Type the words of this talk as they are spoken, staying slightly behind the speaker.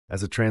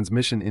As a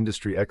transmission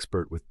industry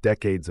expert with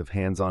decades of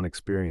hands-on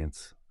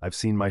experience, I've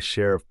seen my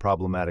share of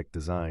problematic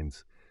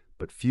designs,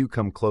 but few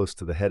come close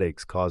to the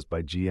headaches caused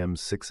by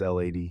GM's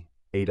 6L80,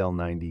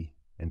 8L90,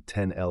 and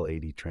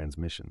 10L80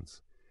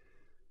 transmissions.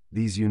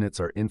 These units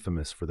are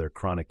infamous for their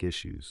chronic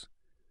issues.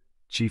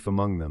 Chief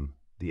among them,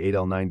 the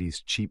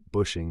 8L90's cheap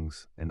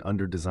bushings and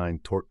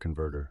under-designed torque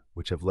converter,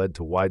 which have led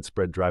to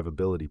widespread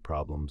drivability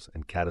problems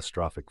and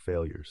catastrophic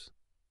failures.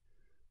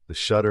 The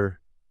shudder,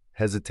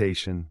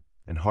 hesitation,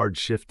 and hard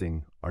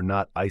shifting are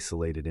not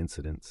isolated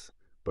incidents,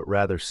 but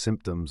rather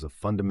symptoms of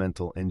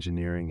fundamental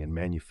engineering and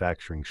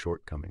manufacturing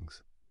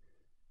shortcomings.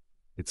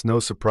 It's no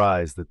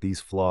surprise that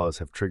these flaws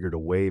have triggered a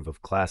wave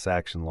of class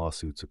action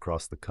lawsuits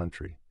across the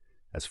country,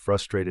 as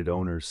frustrated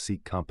owners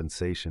seek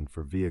compensation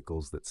for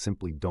vehicles that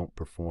simply don't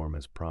perform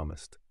as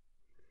promised.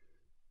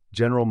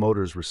 General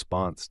Motors'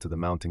 response to the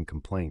mounting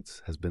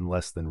complaints has been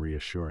less than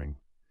reassuring.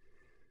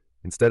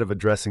 Instead of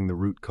addressing the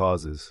root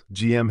causes,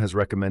 GM has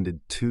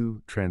recommended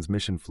 2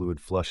 transmission fluid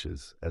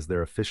flushes as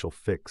their official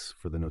fix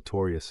for the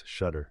notorious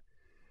shudder.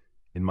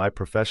 In my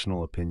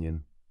professional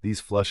opinion, these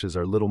flushes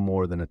are little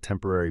more than a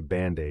temporary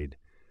band-aid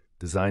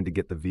designed to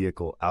get the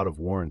vehicle out of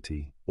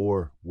warranty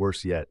or,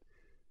 worse yet,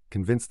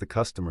 convince the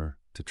customer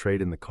to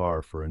trade in the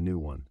car for a new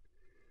one.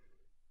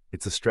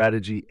 It's a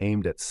strategy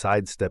aimed at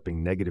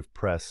sidestepping negative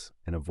press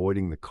and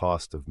avoiding the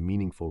cost of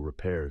meaningful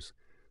repairs,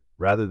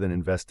 rather than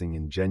investing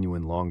in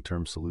genuine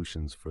long-term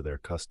solutions for their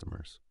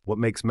customers. What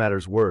makes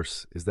matters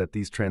worse is that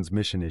these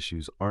transmission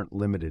issues aren't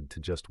limited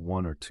to just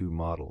 1 or 2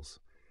 models.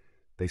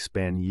 They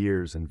span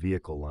years and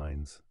vehicle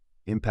lines,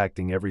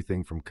 impacting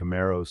everything from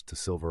Camaros to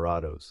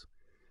Silverados.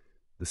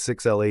 The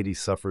 6L80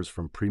 suffers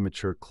from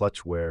premature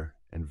clutch wear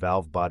and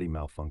valve body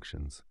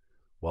malfunctions,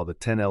 while the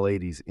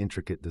 10L80's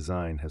intricate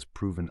design has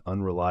proven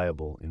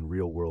unreliable in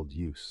real-world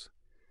use.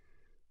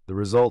 The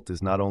result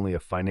is not only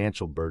a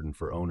financial burden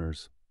for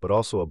owners, but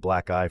also a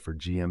black eye for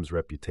GM's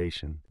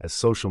reputation, as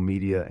social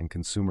media and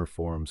consumer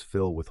forums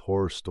fill with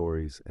horror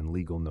stories and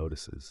legal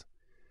notices.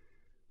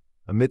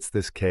 Amidst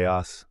this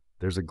chaos,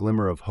 there's a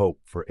glimmer of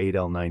hope for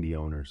 8L90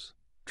 owners,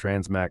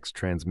 Transmax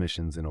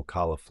Transmissions in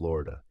Ocala,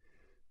 Florida.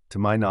 To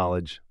my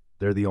knowledge,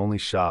 they're the only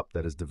shop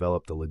that has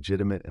developed a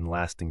legitimate and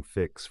lasting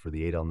fix for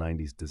the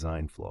 8L90's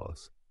design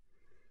flaws.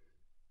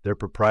 Their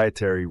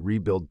proprietary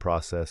rebuild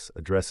process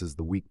addresses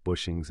the weak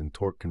bushings and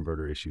torque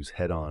converter issues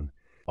head-on,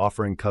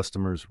 offering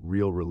customers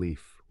real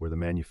relief where the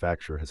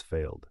manufacturer has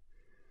failed.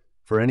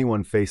 For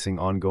anyone facing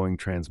ongoing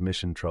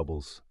transmission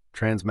troubles,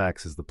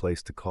 Transmax is the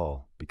place to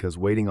call, because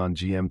waiting on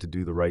GM to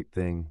do the right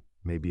thing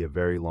may be a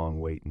very long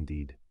wait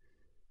indeed.